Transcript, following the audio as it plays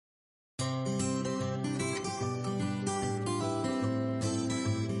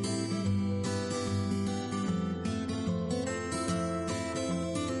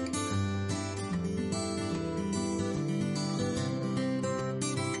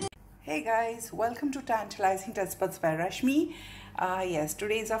Hey guys, welcome to Tantalizing Taste Buds by Rashmi. Yes,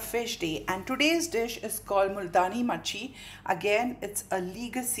 today is a fish day and today's dish is called Multani Machhi. Again, it's a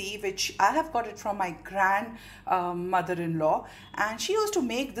legacy which I have got it from my grandmother-in-law, and she used to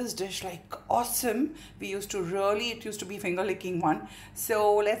make this dish like awesome. It used to be finger licking one.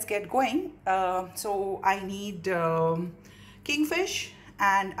 So let's get going. So I need kingfish,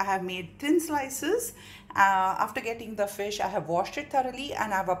 and I have made thin slices. After getting the fish, I have washed it thoroughly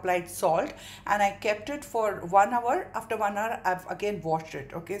and I've applied salt and I kept it for 1 hour. After 1 hour, I've again washed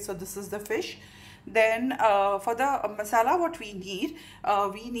it. Okay, so this is the fish. Then for the masala, what we need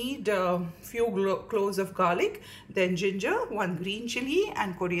few cloves of garlic, then ginger, 1 green chilli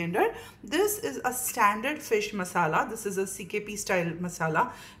and coriander. This is a standard fish masala. This is a CKP style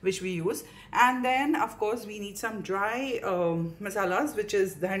masala which we use. And then of course we need some dry masalas, which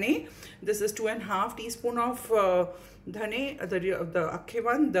is dhane. This is 2.5 teaspoon of dhane, the akhe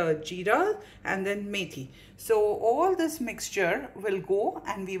one, the jeera, and then methi. So all this mixture will go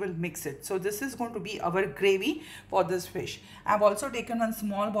and we will mix it. So this is going to be our gravy for this fish. I've also taken 1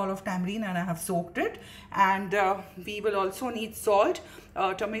 small ball of tamarind and I have soaked it. And we will also need salt,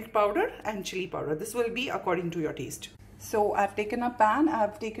 turmeric powder and chilli powder. This will be according to your taste. So I've taken a pan,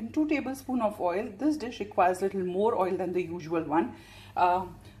 I've taken 2 tablespoons of oil. This dish requires a little more oil than the usual one. Our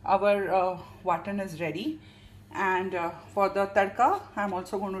watan is ready. And for the tadka, I'm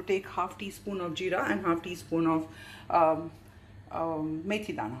also going to take half teaspoon of jeera and half teaspoon of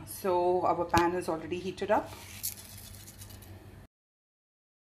methi dhana. So our pan is already heated up.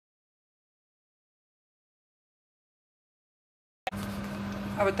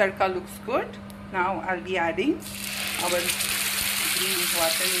 Our tadka looks good. Now I'll be adding our green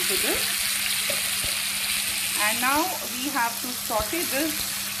watan into this. And now we have to saute this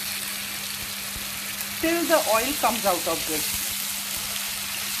till the oil comes out of this.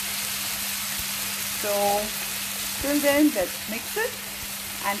 So till then, let's mix it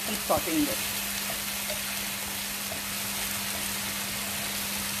and keep sauteing it.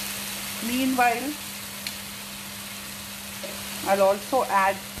 Meanwhile, I'll also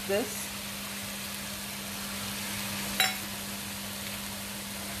add this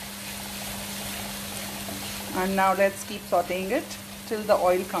and now let's keep sauteing it till the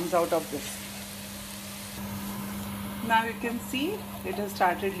oil comes out of this. Now you can see it has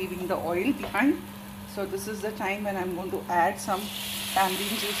started leaving the oil behind. So this is the time when I'm going to add some tamarind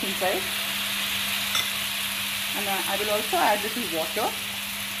juice inside. And I will also add little water.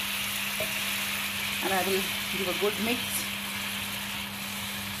 And I will give a good mix.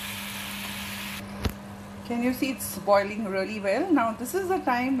 Can you see it's boiling really well? Now this is the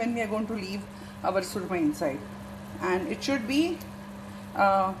time when we are going to leave our surmai inside. And it should be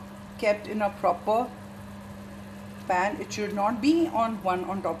kept in a proper pan. It should not be one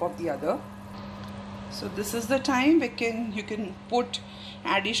on top of the other. So this is the time you can put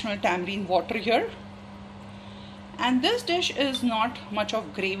additional tamarind water here. And this dish is not much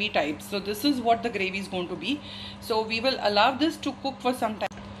of gravy type, so this is what the gravy is going to be. So we will allow this to cook for some time.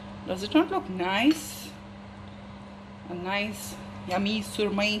 Does it not look nice? A nice yummy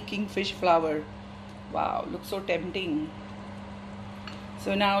surmai kingfish flower. Wow, looks so tempting.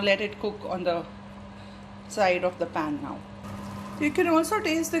 So now let it cook on the side of the pan now. You can also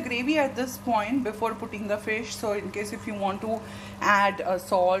taste the gravy at this point before putting the fish. So in case if you want to add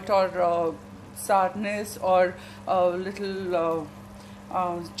salt or sourness or a little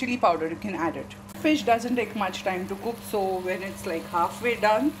chili powder, you can add it. Fish doesn't take much time to cook, so when it's like halfway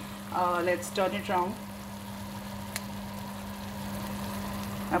done, let's turn it around.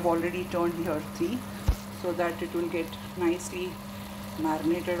 I've already turned here 3 so that it will get nicely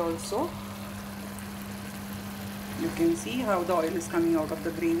marinated also. You can see how the oil is coming out of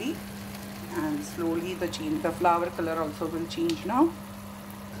the gravy, and slowly the flour color also will change now.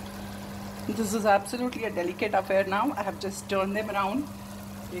 This is absolutely a delicate affair now. I have just turned them around.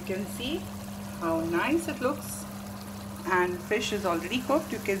 You can see how nice it looks, and fish is already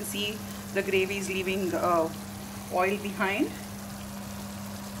cooked. You can see the gravy is leaving oil behind.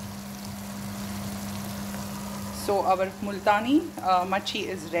 So our Multani Machhi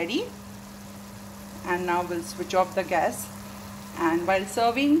is ready. And now we'll switch off the gas, and while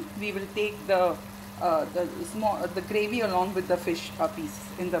serving we will take the gravy along with the fish piece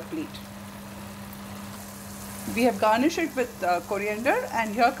in the plate. We have garnished it with coriander,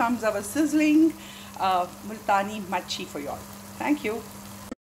 and here comes our sizzling Multani Machhi for you all. Thank you.